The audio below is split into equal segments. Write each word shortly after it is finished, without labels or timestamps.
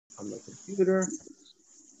on the computer.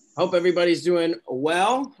 Hope everybody's doing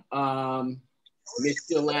well. Missed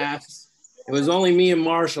you last. It was only me and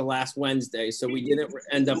Marshall last Wednesday, so we didn't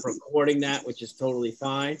end up recording that, which is totally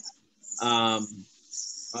fine. But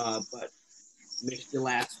missed you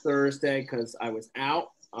last Thursday because I was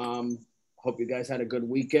out. Hope you guys had a good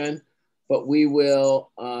weekend. But we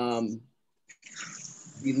will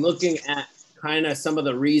be looking at kind of some of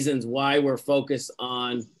the reasons why we're focused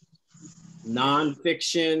on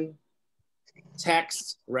nonfiction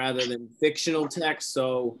text rather than fictional text.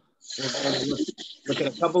 So we're going to look at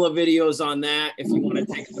a couple of videos on that. If you want to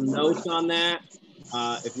take some notes on that,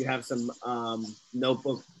 if you have some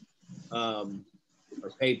notebook or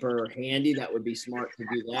paper handy, that would be smart to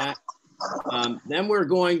do that. Then we're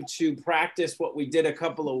going to practice what we did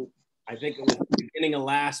I think it was the beginning of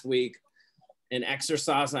last week, an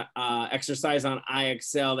exercise on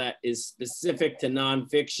IXL that is specific to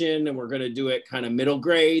nonfiction, and we're going to do it kind of middle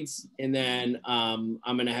grades, and then I'm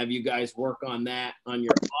going to have you guys work on that on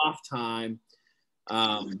your off time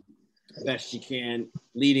best you can,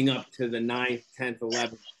 leading up to the 9th, 10th,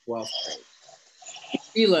 11th, 12th grade.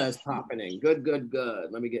 Sheila is popping in. Good.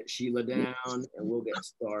 Let me get Sheila down, and we'll get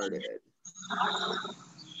started.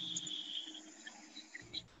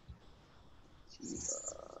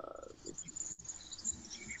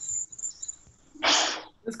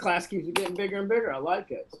 This class keeps getting bigger and bigger. I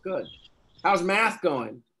like it. It's good. How's math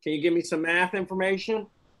going? Can you give me some math information?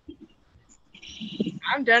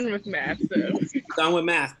 I'm done with math, so. Done with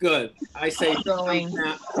math. Good. I say going.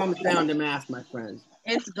 Comes down to math, my friends.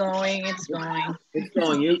 It's going. It's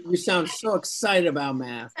going. You sound so excited about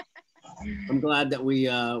math. I'm glad that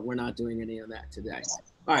we're not doing any of that today.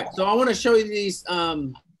 All right. So I want to show you these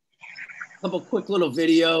couple quick little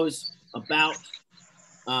videos about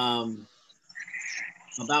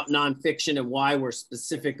nonfiction and why we're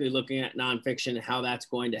specifically looking at nonfiction and how that's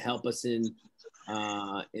going to help us in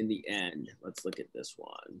the end. Let's look at this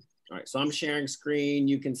one. All right, so I'm sharing screen.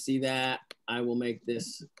 You can see that. I will make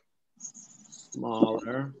this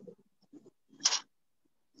smaller.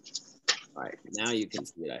 All right, now you can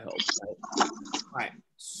see it, I hope. Right? All right,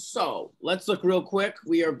 so let's look real quick.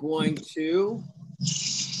 We are going to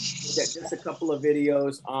look at just a couple of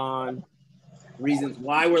videos on reasons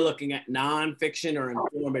why we're looking at nonfiction or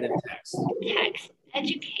informative text. Text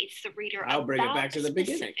educates the reader. I'll bring it back to the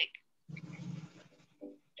beginning.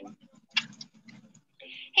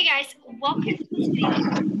 Hey guys, welcome to this video.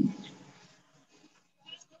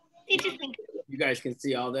 You guys can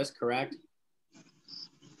see all this, correct?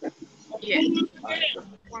 Yes.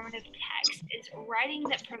 Informative text is writing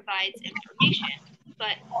that provides information,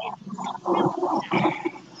 but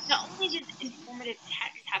not only does informative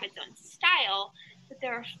text have its own style, but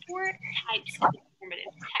there are 4 types of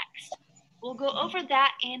informative text. We'll go over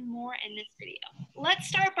that and more in this video. Let's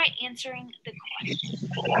start by answering the question.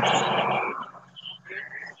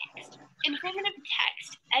 Informative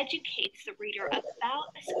text educates the reader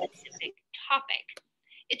about a specific topic.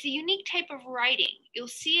 It's a unique type of writing. You'll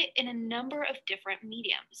see it in a number of different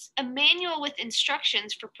mediums. A manual with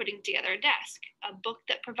instructions for putting together a desk, a book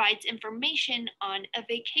that provides information on a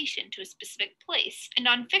vacation to a specific place, a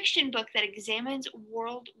nonfiction book that examines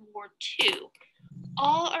World War II.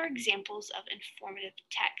 All are examples of informative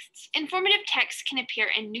texts. Informative texts can appear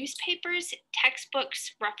in newspapers,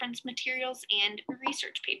 textbooks, reference materials, and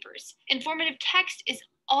research papers. Informative text is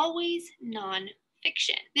always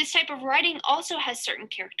non-fiction. This type of writing also has certain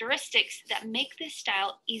characteristics that make this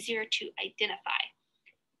style easier to identify.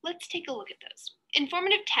 Let's take a look at those.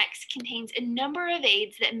 Informative text contains a number of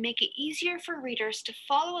aids that make it easier for readers to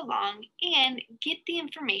follow along and get the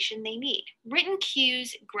information they need. Written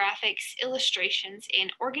cues, graphics, illustrations,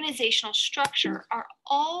 and organizational structure are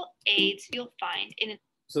all aids you'll find in.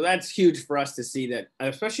 So that's huge for us to see that,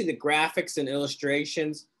 especially the graphics and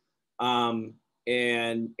illustrations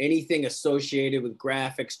and anything associated with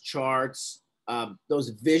graphics, charts,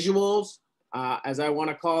 those visuals, as I want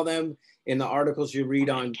to call them, in the articles you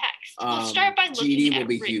read on text. We'll start by looking at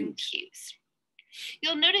written huge. cues.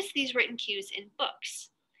 You'll notice these written cues in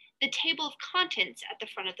books. The table of contents at the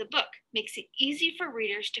front of the book makes it easy for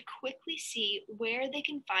readers to quickly see where they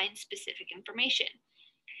can find specific information.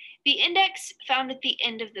 The index found at the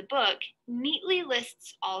end of the book neatly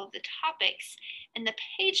lists all of the topics and the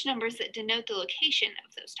page numbers that denote the location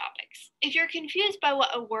of those topics. If you're confused by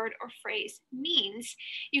what a word or phrase means,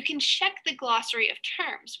 you can check the glossary of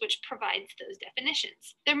terms, which provides those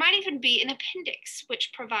definitions. There might even be an appendix,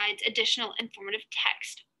 which provides additional informative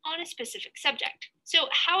text on a specific subject. So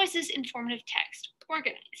how is this informative text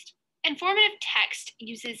organized? Informative text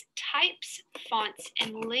uses types, fonts,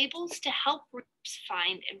 and labels to help readers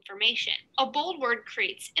find information. A bold word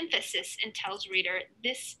creates emphasis and tells reader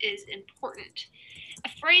this is important. A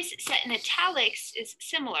phrase set in italics is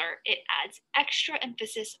similar. It adds extra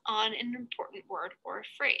emphasis on an important word or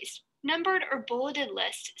phrase. Numbered or bulleted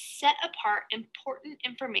lists set apart important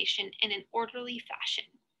information in an orderly fashion.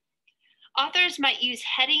 Authors might use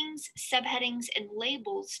headings, subheadings, and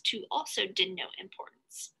labels to also denote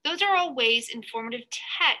importance. Those are all ways informative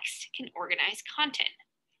text can organize content.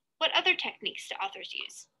 What other techniques do authors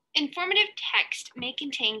use? Informative text may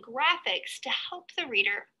contain graphics to help the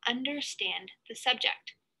reader understand the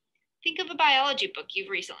subject. Think of a biology book you've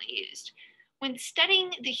recently used. When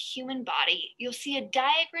studying the human body, you'll see a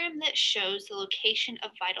diagram that shows the location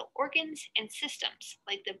of vital organs and systems,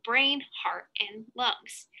 like the brain, heart, and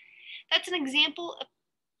lungs. That's an example of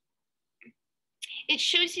it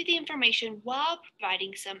shows you the information while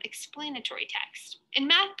providing some explanatory text. In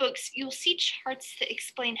math books, you'll see charts that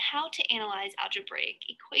explain how to analyze algebraic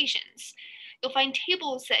equations. You'll find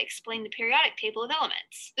tables that explain the periodic table of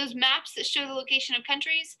elements. Those maps that show the location of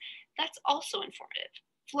countries, that's also informative.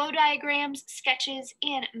 Flow diagrams, sketches,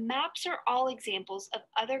 and maps are all examples of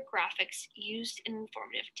other graphics used in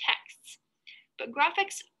informative texts. But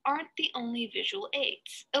graphics aren't the only visual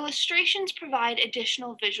aids. Illustrations provide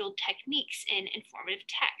additional visual techniques in informative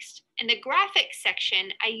text. In the graphics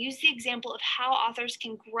section, I use the example of how authors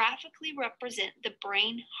can graphically represent the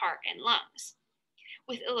brain, heart, and lungs.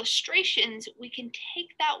 With illustrations, we can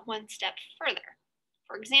take that one step further.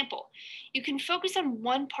 For example, you can focus on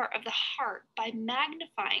one part of the heart by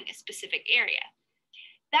magnifying a specific area.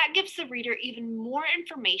 That gives the reader even more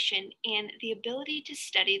information and the ability to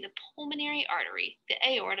study the pulmonary artery, the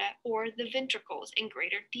aorta, or the ventricles in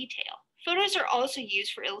greater detail. Photos are also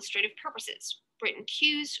used for illustrative purposes: written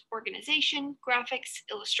cues, organization, graphics,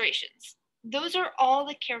 illustrations. Those are all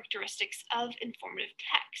the characteristics of informative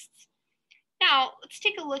texts. Now, let's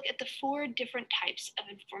take a look at the 4 different types of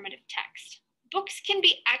informative text. Books can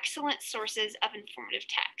be excellent sources of informative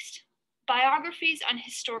text. Biographies on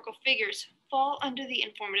historical figures fall under the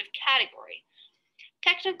informative category.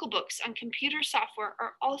 Technical books on computer software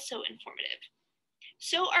are also informative.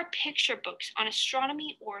 So are picture books on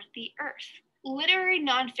astronomy or the Earth. Literary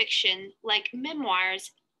nonfiction, like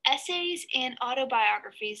memoirs, essays, and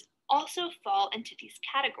autobiographies, also fall into these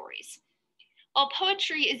categories. While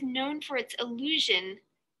poetry is known for its illusion,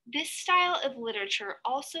 this style of literature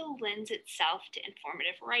also lends itself to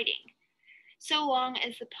informative writing, so long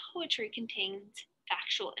as the poetry contains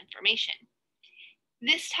factual information.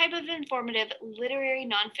 This type of informative literary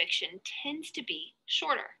nonfiction tends to be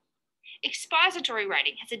shorter. Expository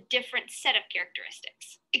writing has a different set of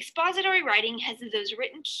characteristics. Expository writing has those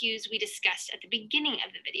written cues we discussed at the beginning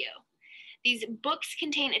of the video. These books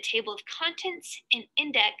contain a table of contents, an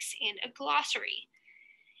index, and a glossary.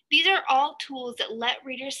 These are all tools that let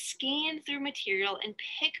readers scan through material and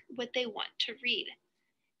pick what they want to read.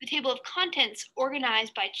 The table of contents,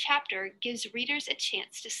 organized by chapter, gives readers a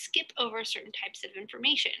chance to skip over certain types of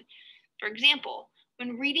information. For example,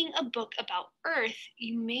 when reading a book about Earth,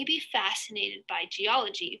 you may be fascinated by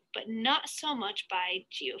geology, but not so much by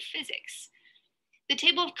geophysics. The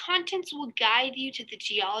table of contents will guide you to the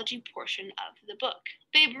geology portion of the book.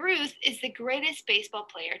 Babe Ruth is the greatest baseball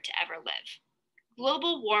player to ever live.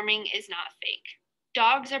 Global warming is not fake.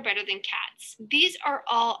 Dogs are better than cats. These are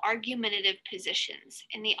all argumentative positions,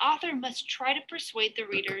 and the author must try to persuade the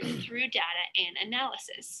reader through data and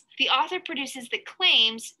analysis. The author produces the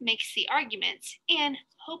claims, makes the arguments, and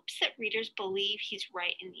hopes that readers believe he's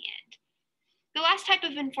right in the end. The last type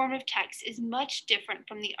of informative text is much different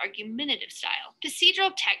from the argumentative style.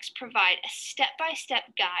 Procedural texts provide a step-by-step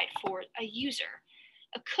guide for a user.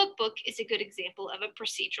 A cookbook is a good example of a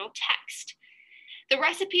procedural text. The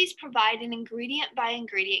recipes provide an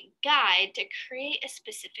ingredient-by-ingredient guide to create a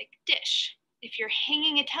specific dish. If you're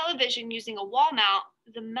hanging a television using a wall mount,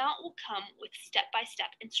 the mount will come with step-by-step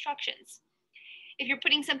instructions. If you're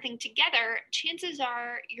putting something together, chances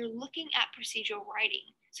are you're looking at procedural writing.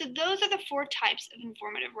 So those are the 4 types of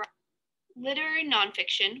informative writing: literary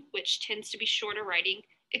nonfiction, which tends to be shorter writing;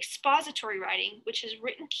 expository writing, which has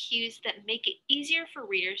written cues that make it easier for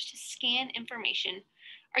readers to scan information;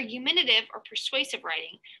 argumentative or persuasive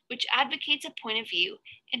writing, which advocates a point of view;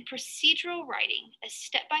 and procedural writing, a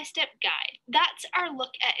step-by-step guide. That's our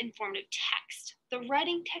look at informative text, the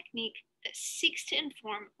writing technique that seeks to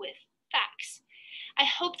inform with facts. I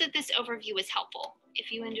hope that this overview was helpful.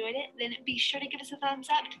 If you enjoyed it, then be sure to give us a thumbs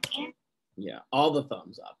up. And yeah, all the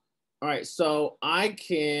thumbs up. All right, so I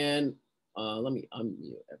can, let me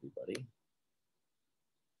unmute everybody.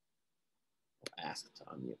 Ask to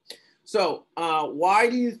unmute. So why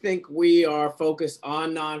do you think we are focused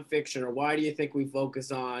on nonfiction, or why do you think we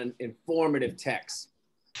focus on informative text?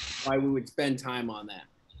 Why we would spend time on that?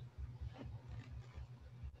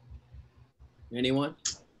 Anyone?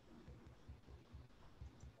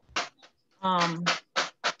 I'm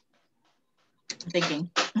thinking.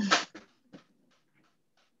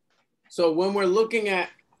 So when we're looking at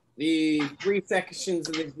the 3 sections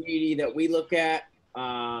of the GED that we look at,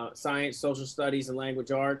 science, social studies, and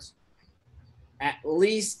language arts, at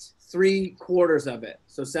least 3/4 of it,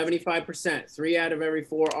 so 75%, 3 out of every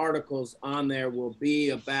 4 articles on there will be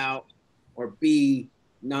about or be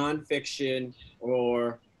nonfiction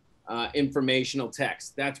or informational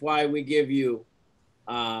text. That's why we give you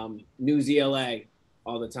News ELA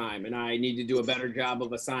all the time, and I need to do a better job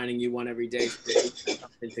of assigning you one every day so that you have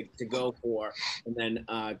something to go for, and then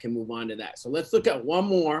can move on to that. So let's look at one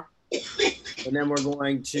more, and then we're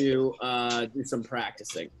going to do some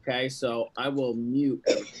practicing. Okay, so I will mute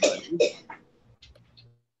everybody,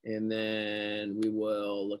 and then we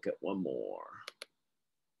will look at one more.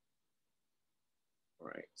 All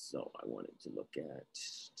right, so I wanted to look at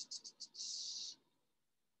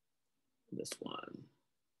this one.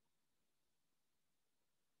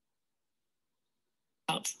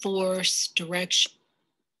 Force, direction.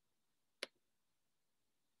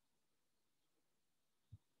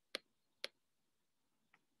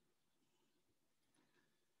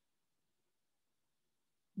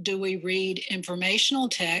 Do we read informational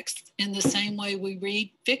text in the same way we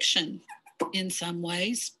read fiction? In some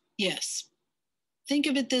ways, yes. Think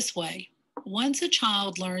of it this way. Once a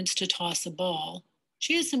child learns to toss a ball,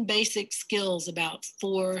 she has some basic skills about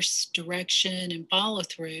force, direction, and follow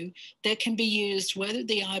through that can be used whether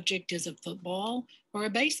the object is a football or a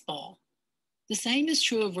baseball. The same is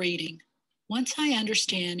true of reading. Once I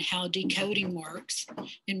understand how decoding works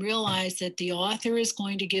and realize that the author is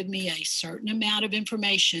going to give me a certain amount of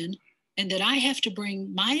information and that I have to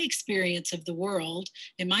bring my experience of the world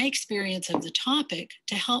and my experience of the topic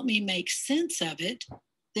to help me make sense of it,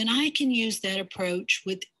 then I can use that approach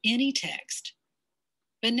with any text.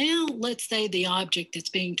 But now let's say the object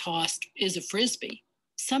that's being tossed is a frisbee.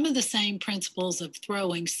 Some of the same principles of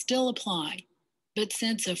throwing still apply. But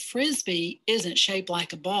since a frisbee isn't shaped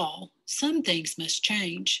like a ball, some things must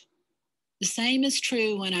change. The same is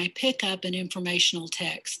true when I pick up an informational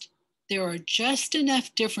text. There are just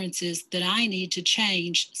enough differences that I need to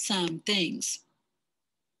change some things.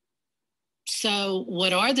 So,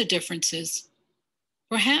 what are the differences?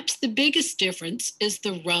 Perhaps the biggest difference is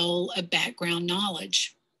the role of background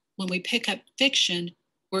knowledge. When we pick up fiction,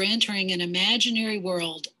 we're entering an imaginary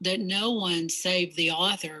world that no one save the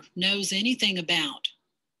author knows anything about.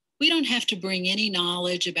 We don't have to bring any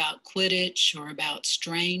knowledge about Quidditch or about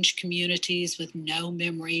strange communities with no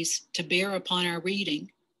memories to bear upon our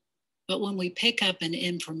reading. But when we pick up an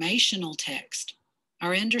informational text,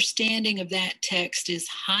 our understanding of that text is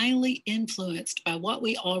highly influenced by what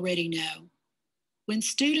we already know. When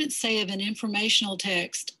students say of an informational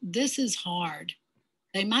text, "This is hard,"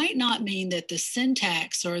 they might not mean that the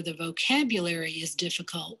syntax or the vocabulary is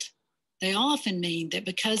difficult. They often mean that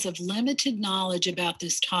because of limited knowledge about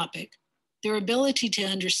this topic, their ability to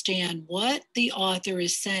understand what the author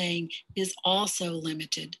is saying is also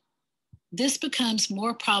limited. This becomes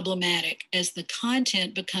more problematic as the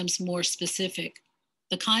content becomes more specific,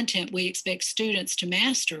 the content we expect students to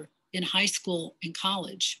master in high school and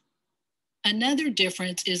college. Another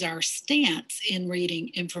difference is our stance in reading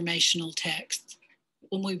informational texts.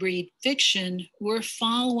 When we read fiction, we're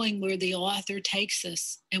following where the author takes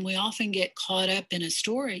us, and we often get caught up in a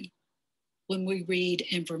story. When we read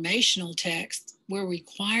informational texts, we're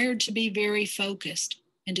required to be very focused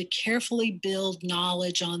and to carefully build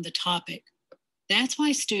knowledge on the topic. That's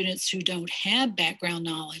why students who don't have background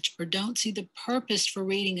knowledge or don't see the purpose for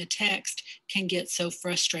reading a text can get so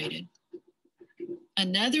frustrated.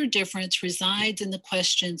 Another difference resides in the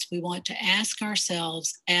questions we want to ask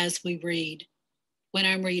ourselves as we read. When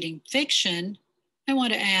I'm reading fiction, I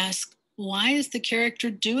want to ask, why is the character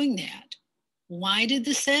doing that? Why did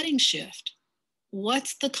the setting shift?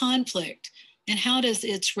 What's the conflict? And how does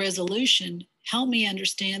its resolution help me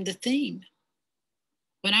understand the theme?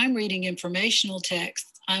 When I'm reading informational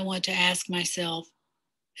texts, I want to ask myself,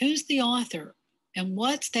 who's the author and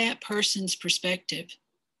what's that person's perspective?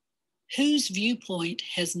 Whose viewpoint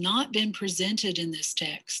has not been presented in this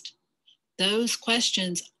text? Those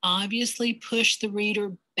questions obviously push the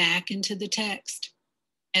reader back into the text.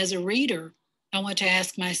 As a reader, I want to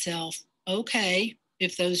ask myself, okay,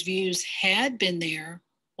 if those views had been there,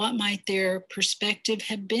 what might their perspective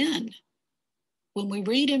have been? When we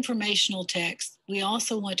read informational text, we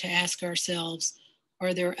also want to ask ourselves,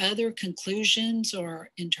 Are there other conclusions or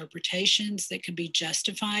interpretations that could be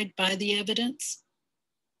justified by the evidence?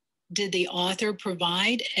 Did the author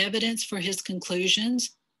provide evidence for his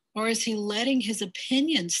conclusions, or is he letting his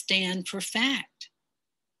opinion stand for fact?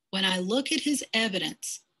 When I look at his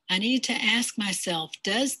evidence, I need to ask myself,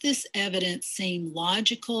 does this evidence seem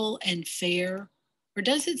logical and fair, or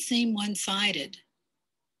does it seem one-sided?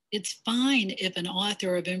 It's fine if an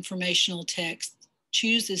author of informational text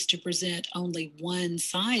chooses to present only one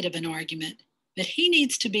side of an argument, but he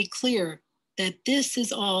needs to be clear that this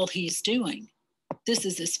is all he's doing. This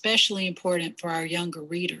is especially important for our younger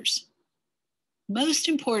readers. Most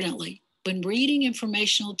importantly, when reading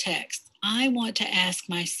informational text, I want to ask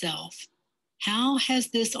myself, how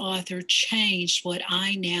has this author changed what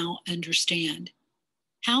I now understand?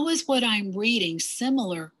 How is what I'm reading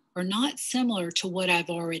similar or not similar to what I've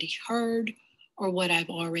already heard or what I've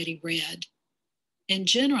already read? And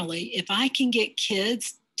generally, if I can get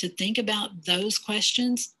kids to think about those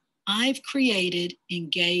questions, I've created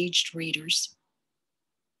engaged readers.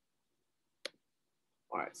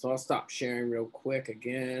 All right, so I'll stop sharing real quick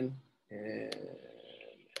again and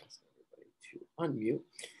ask everybody to unmute.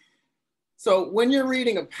 So when you're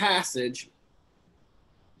reading a passage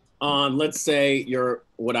on, let's say, your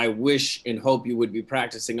what I wish and hope you would be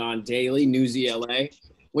practicing on daily, Newsy LA.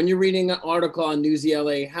 When you're reading an article on Newsy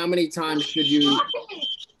LA, how many times should you be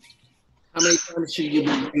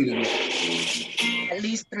reading it? At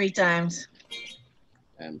least 3 times.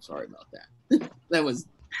 I'm sorry about that. That was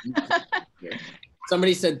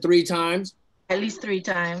somebody said 3 times. At least 3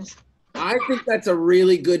 times. I think that's a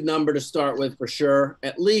really good number to start with for sure.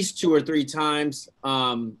 At least 2 or 3 times.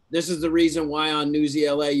 This is the reason why on Newsy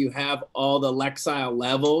LA you have all the Lexile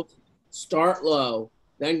levels. Start low,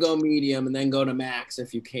 then go medium, and then go to max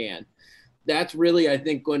if you can. That's really, I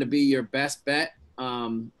think, going to be your best bet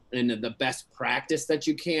and the best practice that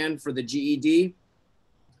you can for the GED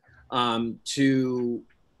to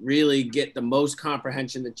really get the most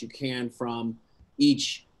comprehension that you can from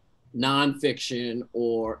each nonfiction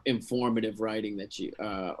or informative writing that you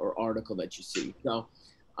or article that you see. So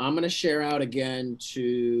I'm going to share out again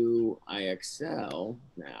to IXL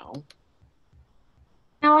now.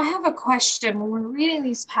 Now I have a question. When we're reading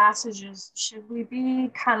these passages, should we be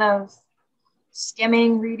kind of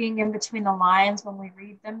skimming, reading in between the lines when we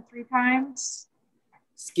read them 3 times?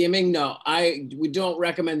 Skimming? No, we don't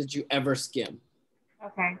recommend that you ever skim.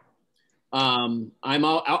 Okay. I'm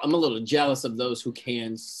a little jealous of those who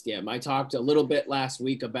can skim. I talked a little bit last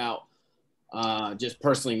week about just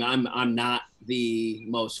personally, I'm not the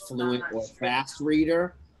most fluent or fast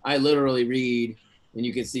reader. I literally read, and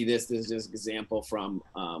you can see this is just an example from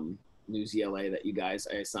Newsy LA that you guys,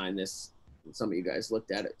 I assigned this. Some of you guys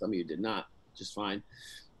looked at it, some of you did not, just fine.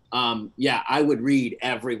 Yeah, I would read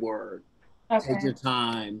every word. Okay. Take your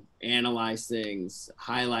time, analyze things,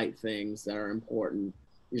 highlight things that are important.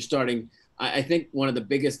 You're starting, I think one of the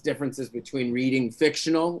biggest differences between reading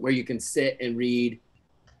fictional, where you can sit and read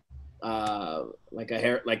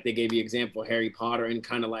like they gave you example, Harry Potter, and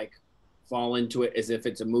kind of like fall into it as if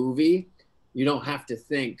it's a movie. You don't have to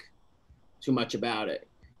think too much about it.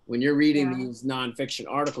 When you're reading these nonfiction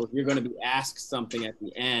articles, you're going to be asked something at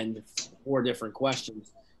the end, 4 different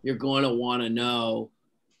questions. You're going to want to know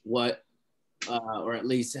what, or at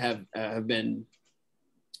least have been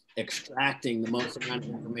extracting the most amount of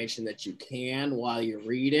information that you can while you're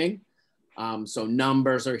reading. So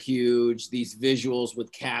numbers are huge. These visuals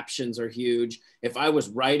with captions are huge. If I was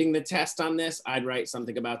writing the test on this, I'd write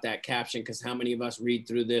something about that caption, because how many of us read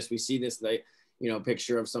through this? We see this,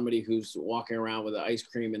 picture of somebody who's walking around with an ice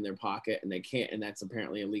cream in their pocket, and they can't, and that's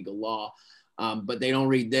apparently illegal law. But they don't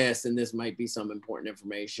read this, and this might be some important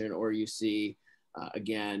information. Or you see,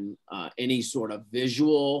 again, any sort of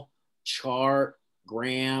visual chart,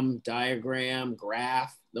 diagram,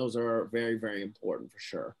 graph. Those are very, very important for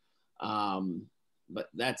sure. But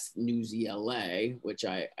that's Newsy LA, which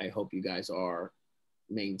I hope you guys are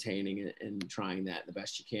maintaining and trying that the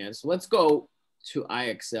best you can. So let's go to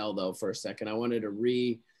IXL though for a second. I wanted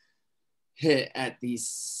to hit at the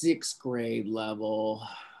 6th grade level.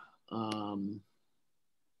 I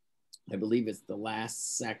believe it's the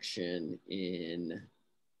last section in,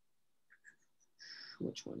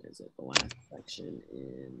 which one is it? The last section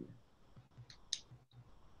in,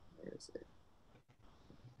 where is it?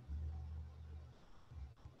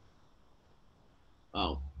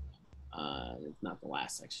 Oh, it's not the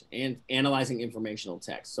last section. And analyzing informational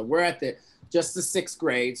text. So we're at just the 6th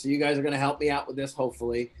grade. So you guys are going to help me out with this,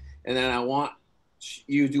 hopefully. And then I want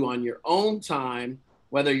you to, on your own time,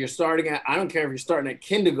 whether you're starting at, I don't care if you're starting at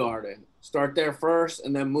kindergarten, start there first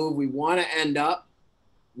and then move. We want to end up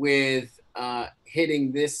with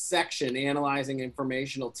hitting this section, analyzing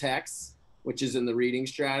informational texts, which is in the reading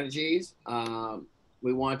strategies.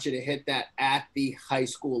 We want you to hit that at the high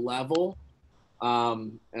school level.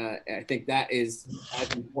 I think that is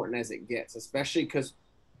as important as it gets, especially because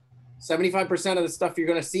 75% of the stuff you're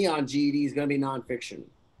going to see on GED is going to be nonfiction.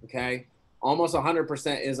 Okay, almost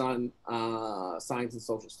 100% is on science and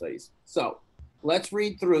social studies. So let's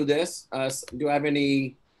read through this. Do I have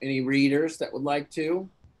any readers that would like to?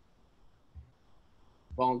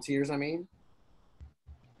 Volunteers, I mean.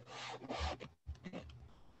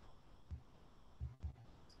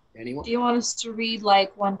 Anyone? Do you want us to read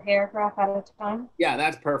like one paragraph at a time? Yeah,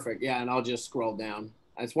 that's perfect. Yeah, and I'll just scroll down.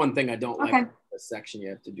 That's one thing I don't like this section. You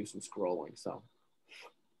have to do some scrolling. So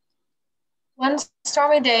one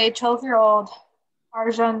stormy day, 12-year-old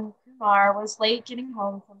Arjun Kumar was late getting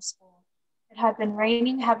home from school. It had been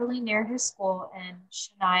raining heavily near his school in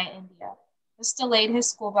Chennai, India. This delayed his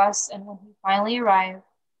school bus, and when he finally arrived,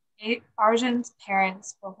 Arjun's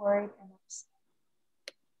parents were worried and upset.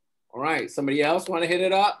 All right, somebody else want to hit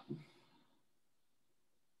it up?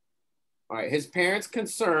 All right, his parents'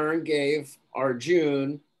 concern gave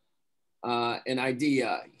Arjun an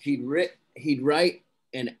idea. He'd write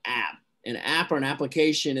an app. An app or an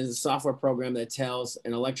application is a software program that tells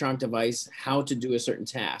an electronic device how to do a certain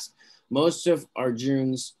task. Most of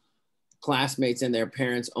Arjun's classmates and their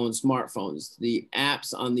parents own smartphones. The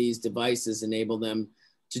apps on these devices enable them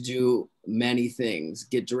to do many things: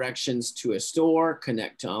 get directions to a store,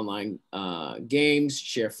 connect to online games,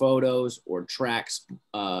 share photos, or track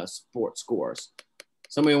sports scores.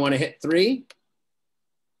 Somebody want to hit 3?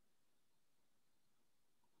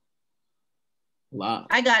 Wow.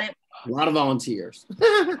 I got it. A lot of volunteers.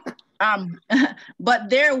 But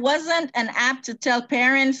there wasn't an app to tell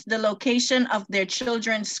parents the location of their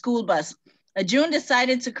children's school bus. Arjun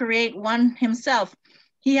decided to create one himself.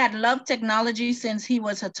 He had loved technology since he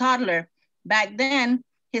was a toddler. Back then,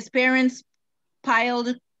 his parents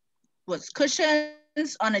piled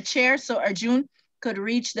cushions on a chair so Arjun could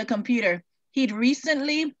reach the computer. He'd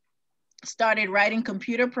recently started writing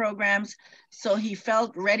computer programs, so he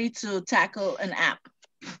felt ready to tackle an app.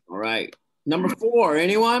 All right. Number 4,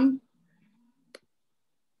 anyone?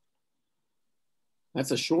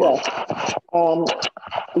 That's a short one.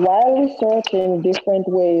 While researching different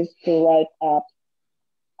ways to write apps,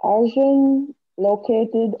 Arjun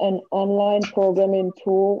located an online programming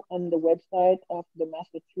tool on the website of the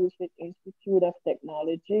Massachusetts Institute of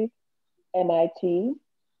Technology, MIT.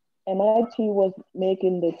 MIT was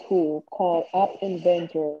making the tool called App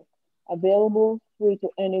Inventor available free to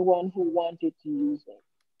anyone who wanted to use it.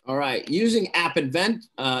 All right, using App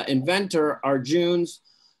Inventor, Arjun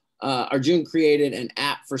created an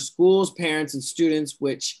app for schools, parents, and students,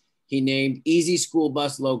 which he named Easy School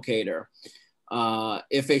Bus Locator.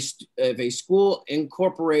 If a school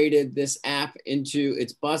incorporated this app into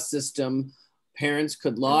its bus system, parents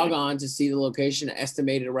could log on to see the location and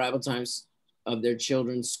estimated arrival times of their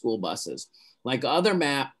children's school buses. Like other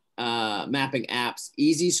mapping apps,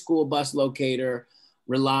 Easy School Bus Locator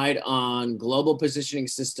relied on global positioning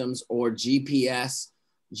systems or GPS.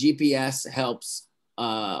 GPS helps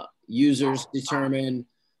users determine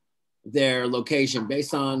their location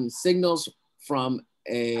based on signals from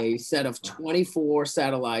a set of 24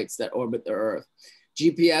 satellites that orbit the Earth.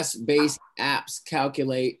 GPS-based apps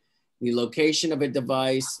calculate the location of a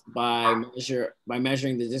device by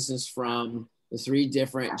measuring the distance from the 3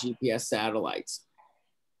 different GPS satellites.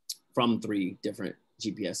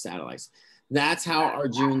 That's how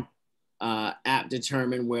Arjun app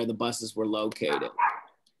determined where the buses were located.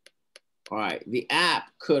 All right, the app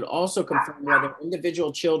could also confirm whether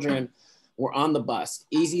individual children were on the bus.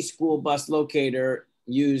 Easy School Bus Locator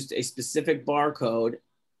used a specific barcode,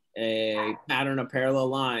 a pattern of parallel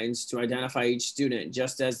lines to identify each student,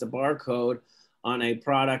 just as the barcode on a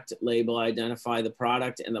product label identify the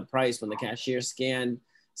product and the price. When the cashier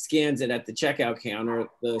scans it at the checkout counter,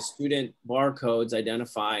 the student barcodes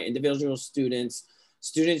identify individual students.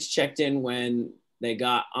 Students checked in when they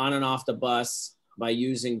got on and off the bus by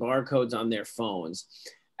using barcodes on their phones.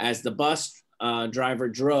 As the bus driver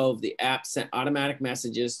drove, the app sent automatic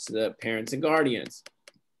messages to the parents and guardians.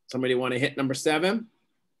 Somebody want to hit number 7?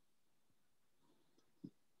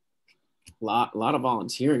 A lot of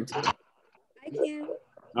volunteering today. I can.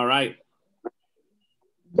 All right.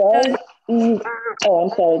 Oh, I'm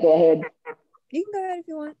sorry, go ahead. You can go ahead if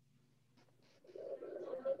you want.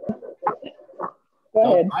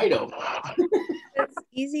 Go ahead. Ido. Does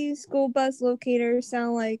Easy School Bus Locator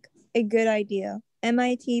sound like a good idea?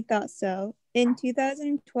 MIT thought so. In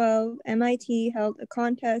 2012, MIT held a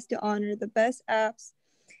contest to honor the best apps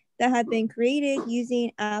that have been created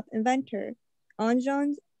using App Inventor.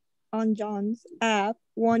 Anjan's app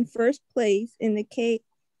won first place in the K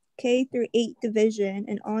through 8 division,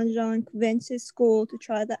 and Anjan convinced his school to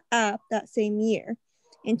try the app that same year.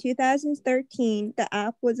 In 2013, the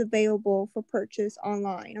app was available for purchase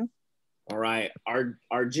online. All right,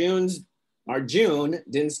 our June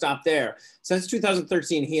didn't stop there. Since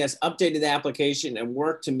 2013, he has updated the application and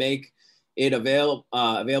worked to make it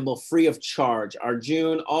available free of charge. Our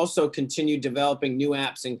June also continued developing new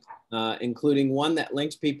apps, including one that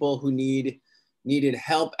links people who needed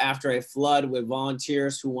help after a flood with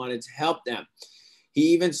volunteers who wanted to help them. He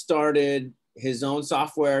even started his own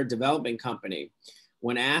software development company.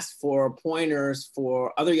 When asked for pointers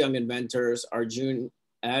for other young inventors, Arjun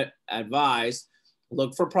advised,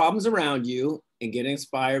 look for problems around you and get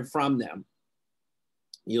inspired from them.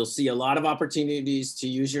 You'll see a lot of opportunities to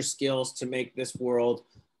use your skills to make this world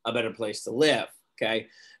a better place to live. Okay.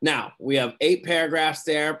 Now we have 8 paragraphs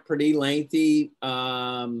there, pretty lengthy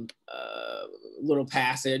little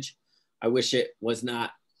passage. I wish it was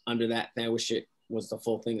not under that thing. I wish it was the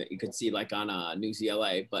full thing that you could see like on News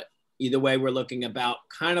ELA, but either way, we're looking about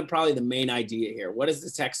kind of probably the main idea here. What is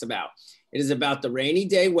the text about? It is about the rainy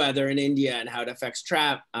day weather in India and how it affects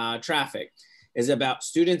traffic. Is about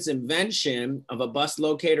students' invention of a bus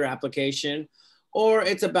locator application, or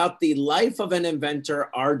it's about the life of an inventor,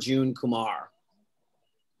 Arjun Kumar.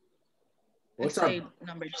 Let's say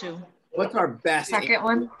number 2. What's our best? Second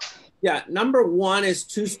one? Yeah, number 1 is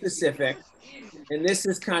too specific, and this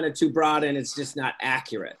is kind of too broad, and it's just not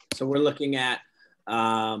accurate. So we're looking at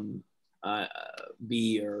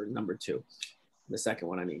B or number 2, the second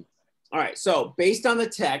one, I mean. All right, so based on the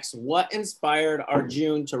text, what inspired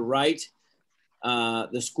Arjun to write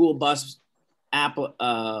the school bus app,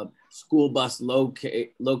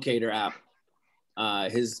 locator app?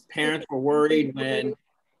 His parents were worried when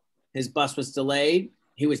his bus was delayed.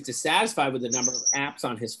 He was dissatisfied with the number of apps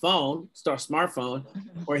on his phone, smartphone,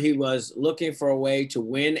 or he was looking for a way to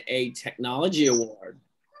win a technology award.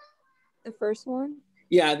 The first one?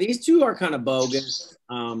 Yeah, these 2 are kind of bogus.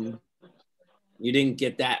 You didn't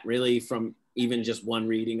get that really from even just one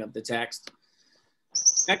reading of the text.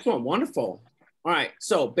 Excellent, wonderful. All right,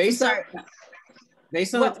 so based on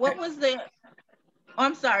what was the? Oh,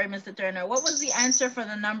 I'm sorry, Mr. Turner. What was the answer for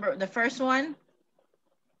the first one?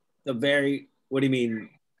 What do you mean?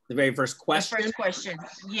 The very first question? The first question,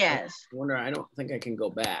 yes. I don't think I can go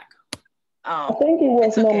back. I think it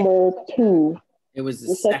was number 2. It was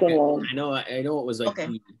the second one. I know it was like, okay.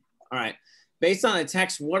 All right. Based on the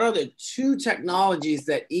text, what are the 2 technologies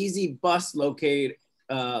that Easy Bus Locator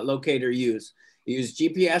use? You use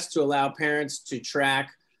GPS to allow parents to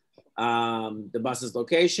track the bus's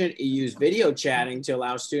location. You use video chatting to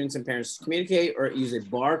allow students and parents to communicate, or use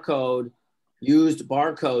used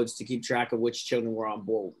barcodes to keep track of which children were on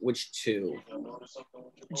board. Which 2?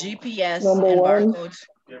 GPS number and 1. barcodes.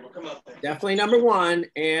 Definitely number 1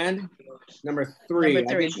 and number 3. Number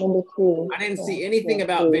 3. I didn't see anything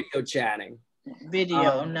about video chatting.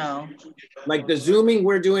 Video, no. Like the Zooming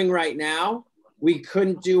we're doing right now, we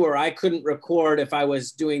couldn't do, or I couldn't record if I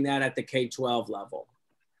was doing that at the K-12 level,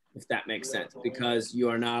 if that makes sense, because you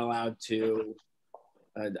are not allowed to,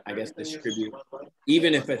 I guess, distribute.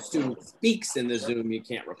 Even if a student speaks in the Zoom, you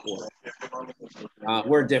can't record.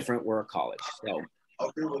 We're different, we're a college, so.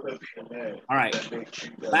 All right,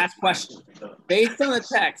 last question. Based on the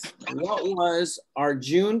text, what was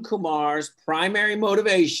Arjun Kumar's primary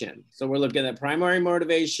motivation? So we're looking at primary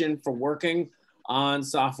motivation for working on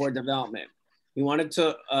software development. He wanted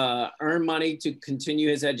to earn money to continue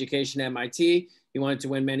his education at MIT. He wanted to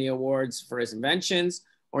win many awards for his inventions,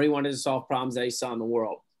 or he wanted to solve problems that he saw in the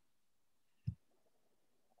world.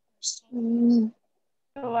 The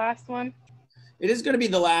last one. It is going to be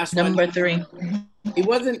the last one. Number 3. He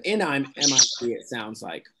wasn't in MIT, it sounds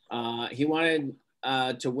like. He wanted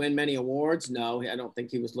to win many awards. No, I don't think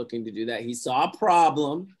he was looking to do that. He saw a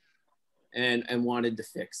problem and wanted to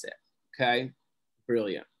fix it. Okay,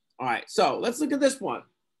 brilliant. All right, so let's look at this one.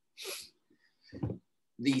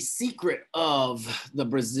 The secret of the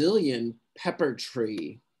Brazilian pepper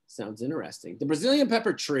tree. Sounds interesting. The Brazilian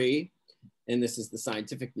pepper tree, and this is the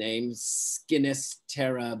scientific name, Scinis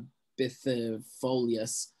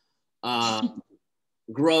terabithifolius,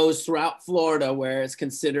 grows throughout Florida, where it's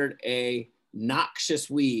considered a noxious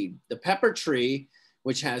weed. The pepper tree,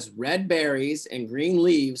 which has red berries and green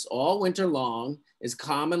leaves all winter long, is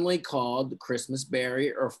commonly called the Christmas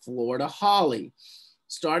berry or Florida holly.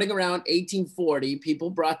 Starting around 1840, people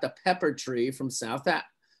brought the pepper tree from South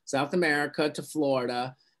America to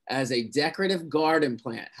Florida as a decorative garden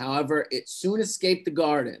plant. However, it soon escaped the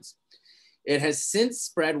gardens. It has since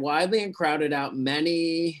spread widely and crowded out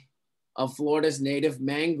many of Florida's native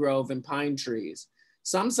mangrove and pine trees.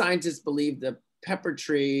 Some scientists believe the pepper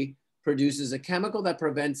tree produces a chemical that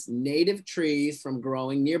prevents native trees from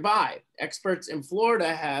growing nearby. Experts in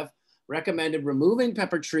Florida have recommended removing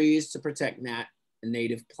pepper trees to protect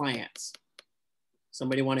native plants.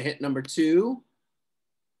 Somebody want to hit number 2?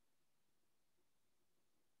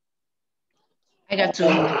 I got 2.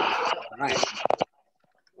 All right.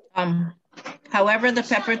 However, the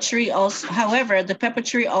pepper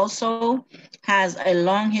tree also has a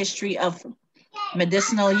long history of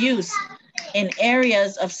medicinal use. In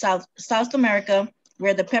areas of South America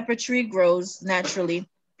where the pepper tree grows naturally,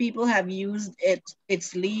 people have used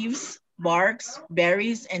its leaves, barks,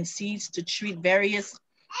 berries, and seeds to treat various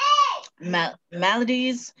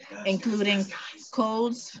maladies, including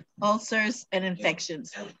colds, ulcers, and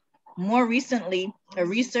infections. More recently, a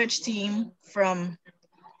research team from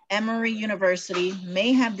Emory University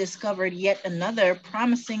may have discovered yet another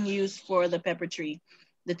promising use for the pepper tree.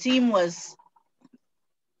 The team was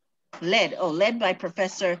led by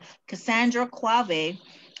Professor Cassandra Quave,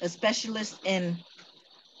 a specialist in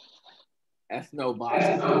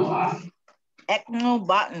ethnobotany.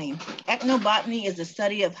 Ethnobotany is the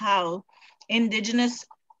study of how indigenous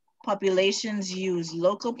populations use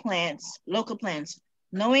local plants.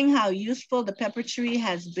 Knowing how useful the pepper tree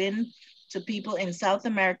has been to people in South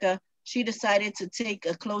America, she decided to take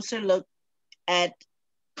a closer look at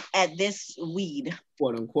this weed.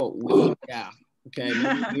 Quote unquote weed, yeah. Okay,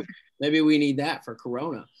 maybe we need that for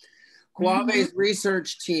Corona. Quave's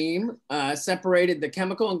research team separated the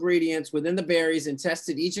chemical ingredients within the berries and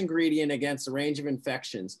tested each ingredient against a range of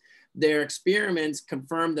infections. Their experiments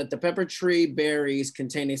confirmed that the pepper tree berries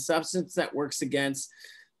contain a substance that works against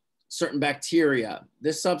certain bacteria.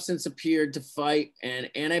 This substance appeared to fight an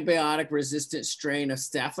antibiotic-resistant strain of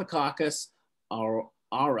Staphylococcus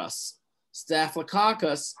aureus.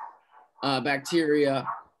 Staphylococcus bacteria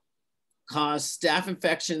cause staph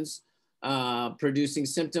infections, producing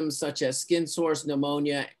symptoms such as skin sores,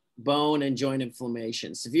 pneumonia, bone and joint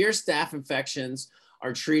inflammation. Severe staph infections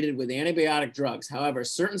are treated with antibiotic drugs. However,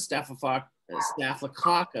 certain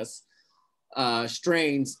Staphylococcus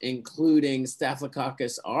strains, including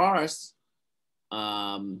Staphylococcus aureus,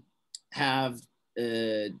 have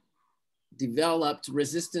developed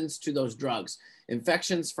resistance to those drugs.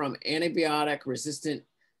 Infections from antibiotic-resistant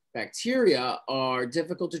bacteria are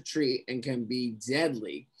difficult to treat and can be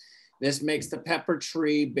deadly. This makes the pepper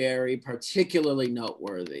tree berry particularly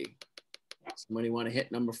noteworthy. Somebody want to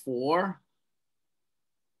hit number 4?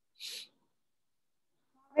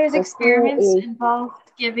 His experiments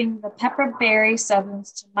involved giving the pepper berry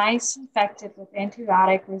substance to mice infected with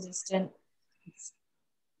antibiotic resistant.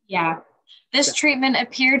 This treatment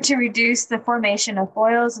appeared to reduce the formation of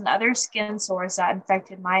boils and other skin sores that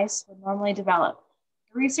infected mice would normally develop.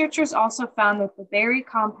 The researchers also found that the berry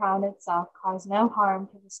compound itself caused no harm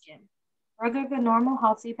to the skin. Further, the normal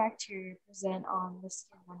healthy bacteria present on the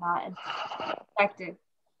skin were not infected.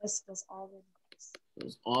 This was all good news. It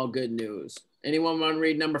was all good news. Anyone want to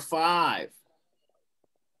read number 5?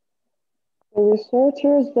 The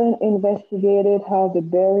researchers then investigated how the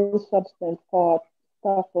berry substance fought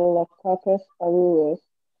Staphylococcus aureus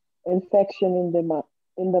infection in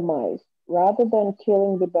the mice. Rather than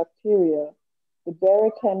killing the bacteria, the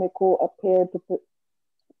berry chemical appeared to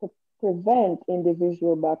prevent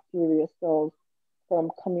individual bacteria cells from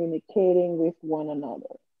communicating with one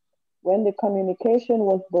another. When the communication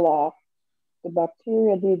was blocked, the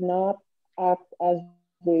bacteria did not act as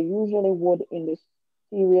they usually would in this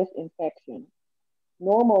serious infection.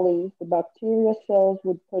 Normally, the bacteria cells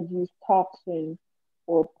would produce toxins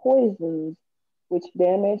or poisons which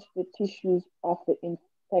damage the tissues of the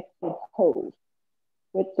infected host.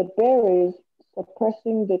 With the berries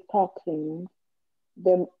suppressing the toxins,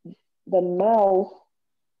 the mouse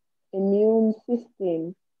immune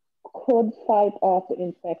system could fight off the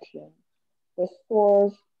infection. The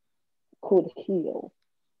sores could heal.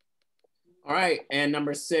 All right, and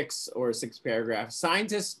number 6 or 6th paragraph.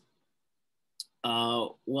 Scientists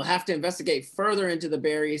will have to investigate further into the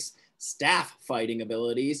berries' staph fighting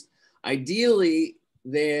abilities. Ideally,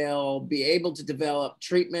 they'll be able to develop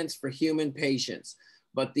treatments for human patients,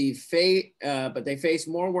 but they face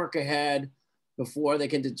more work ahead before they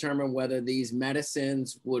can determine whether these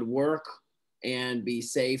medicines would work and be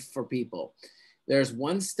safe for people. There's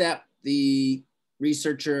one step the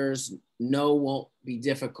researchers know won't be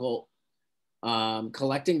difficult: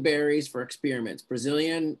 collecting berries for experiments.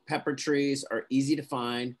 Brazilian pepper trees are easy to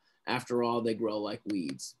find. After all, they grow like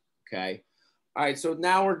weeds, okay? All right, so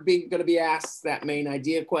now we're going to be asked that main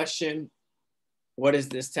idea question. What is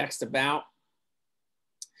this text about?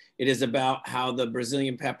 It is about how the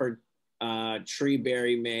Brazilian pepper tree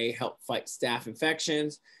berry may help fight staph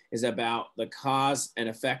infections. Is about the cause and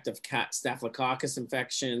effect of staphylococcus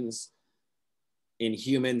infections in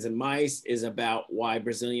humans and mice. Is about why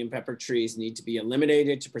Brazilian pepper trees need to be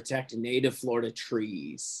eliminated to protect native Florida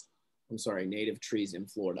trees. I'm sorry, native trees in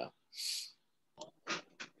Florida,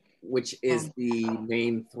 which is the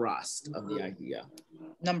main thrust of the idea.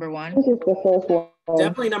 Number one. This is the first one.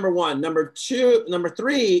 Definitely number one. Number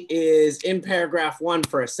three is in paragraph 1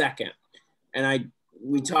 for a second. And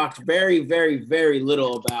we talked very, very, very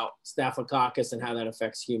little about staphylococcus and how that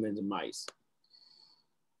affects humans and mice.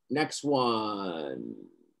 Next one.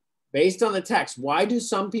 Based on the text, why do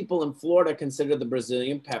some people in Florida consider the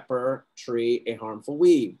Brazilian pepper tree a harmful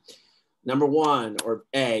weed? Number one, or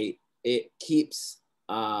A, it keeps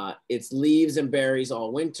its leaves and berries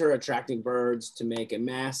all winter, attracting birds to make a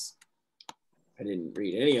mess. I didn't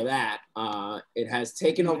read any of that. It has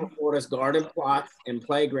taken over Florida's garden plots and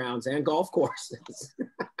playgrounds and golf courses.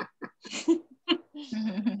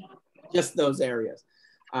 Just those areas.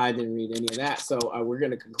 I didn't read any of that. So we're going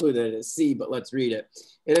to conclude that it is C, but let's read it.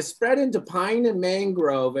 It has spread into pine and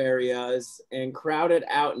mangrove areas and crowded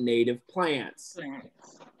out native plants.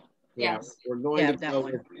 Yeah, Yes. we're going to go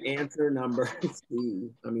with answer number C.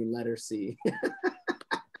 Letter C.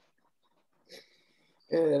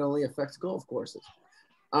 It only affects golf courses.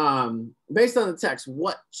 Based on the text,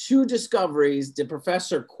 what 2 discoveries did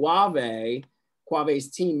Professor Quave's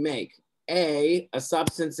team make? A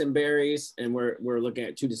substance in berries, and we're looking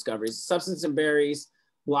at 2 discoveries. Substance in berries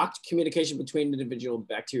blocked communication between individual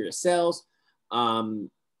bacteria cells.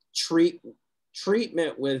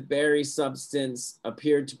 Treatment with berry substance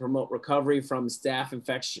appeared to promote recovery from staph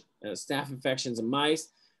infections in mice.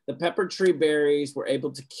 The pepper tree berries were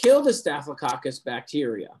able to kill the Staphylococcus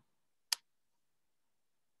bacteria.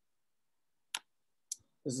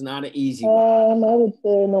 This is not an easy one. I would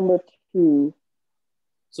say number 2.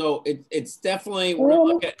 So it's definitely, we're gonna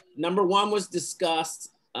look at, number 1 was discussed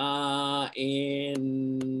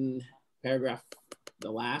in paragraph, the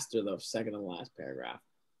last or the second to the last paragraph.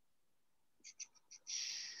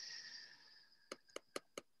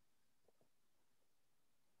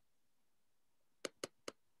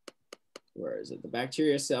 Where is it? The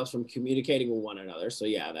bacteria cells from communicating with one another. So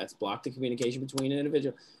yeah, that's blocked the communication between an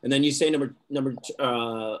individual. And then you say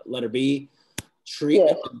letter B,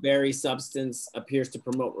 treatment of berry substance appears to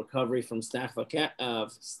promote recovery from staph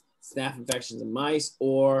infections in mice,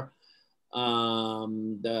 or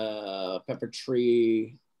the pepper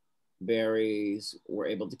tree berries were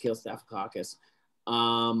able to kill staphylococcus.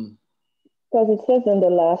 Because it says in the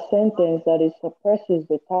last sentence that it suppresses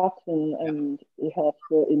the toxin and it helps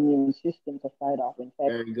the immune system to fight off infection.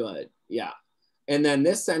 Very good, yeah. And then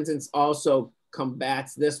this sentence also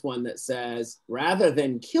combats this one that says, rather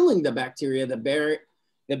than killing the bacteria, the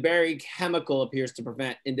berry chemical appears to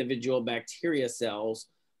prevent individual bacteria cells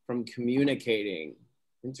from communicating.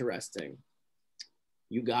 Interesting.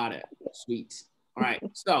 You got it, sweet. All right,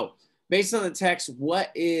 so based on the text,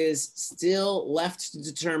 what is still left to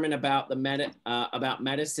determine about about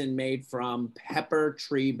medicine made from pepper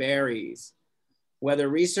tree berries? Whether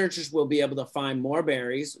researchers will be able to find more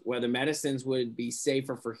berries, whether medicines would be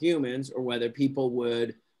safer for humans, or whether people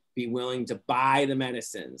would be willing to buy the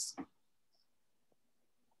medicines.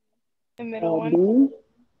 The middle one.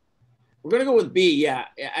 We're gonna go with B, yeah.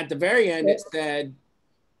 At the very end,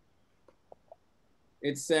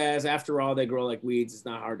 it says, after all, they grow like weeds. It's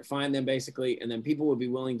not hard to find them, basically. And then people would be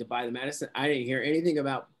willing to buy the medicine. I didn't hear anything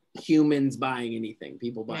about humans buying anything,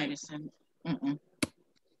 people buying medicine.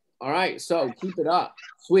 All right, so keep it up.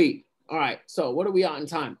 Sweet. All right, so what are we on in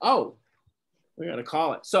time? Oh, we got to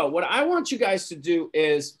call it. So what I want you guys to do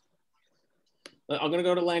is, I'm going to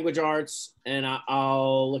go to language arts and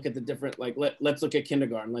I'll look at the different, like, let's look at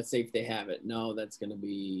kindergarten. Let's see if they have it. No, that's going to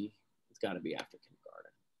be, it's got to be after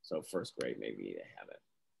kindergarten. So first grade, maybe they have it.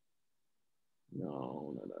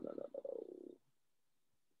 No.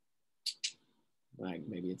 Like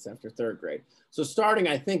maybe it's after third grade. So starting,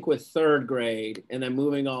 I think, with third grade and then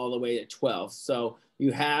moving all the way to 12th. So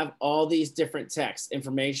you have all these different texts,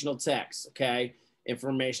 informational texts, okay?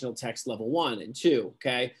 Informational text level 1 and 2,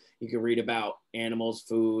 okay? You can read about animals,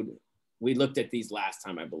 food. We looked at these last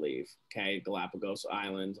time, I believe, okay? Galapagos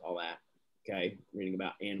Islands, all that, okay? Reading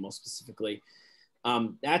about animals specifically.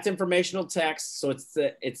 That's informational text. So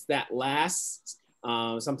it's that last,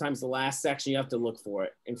 sometimes the last section you have to look for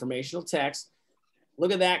it. Informational text.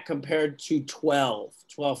 Look at that compared to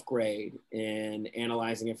 12th grade in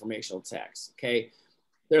analyzing informational text, okay?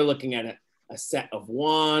 They're looking at a set of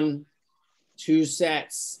 1, 2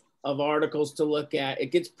 sets of articles to look at. It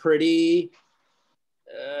gets pretty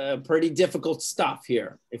pretty difficult stuff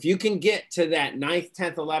here. If you can get to that 9th,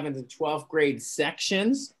 10th, 11th, and 12th grade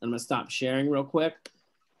sections, I'm gonna stop sharing real quick,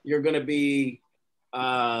 you're gonna be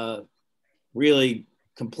really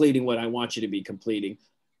completing what I want you to be completing.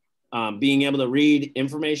 Being able to read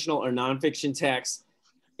informational or nonfiction text,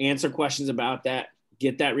 answer questions about that,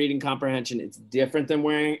 get that reading comprehension. It's different than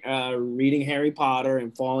reading Harry Potter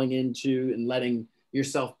and falling into and letting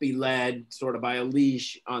yourself be led sort of by a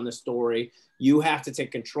leash on the story. You have to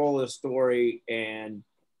take control of the story and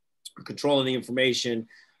control of the information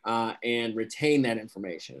and retain that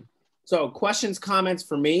information. So questions, comments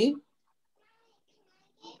for me?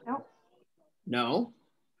 No. No?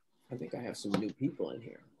 I think I have some new people in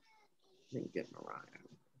here. I think get Mariah.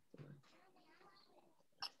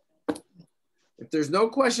 If there's no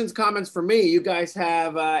questions, comments for me, you guys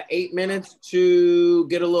have 8 minutes to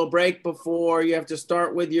get a little break before you have to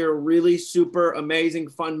start with your really super amazing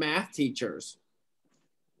fun math teachers.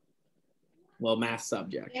 Well, math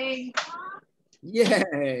subject. Yay.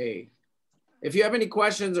 Yay. If you have any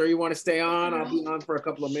questions or you want to stay on, I'll be on for a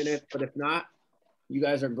couple of minutes, but if not, you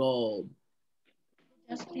guys are gold.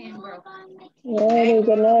 Yeah,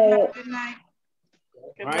 good night. Good night.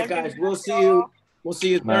 All right, guys, we'll see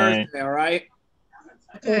you Thursday, all right?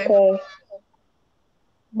 Okay.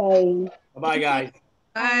 Bye. Bye-bye, guys.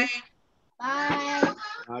 Bye. Bye.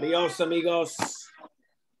 Adios, amigos.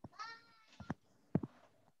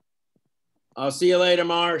 I'll see you later,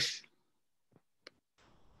 Marsh.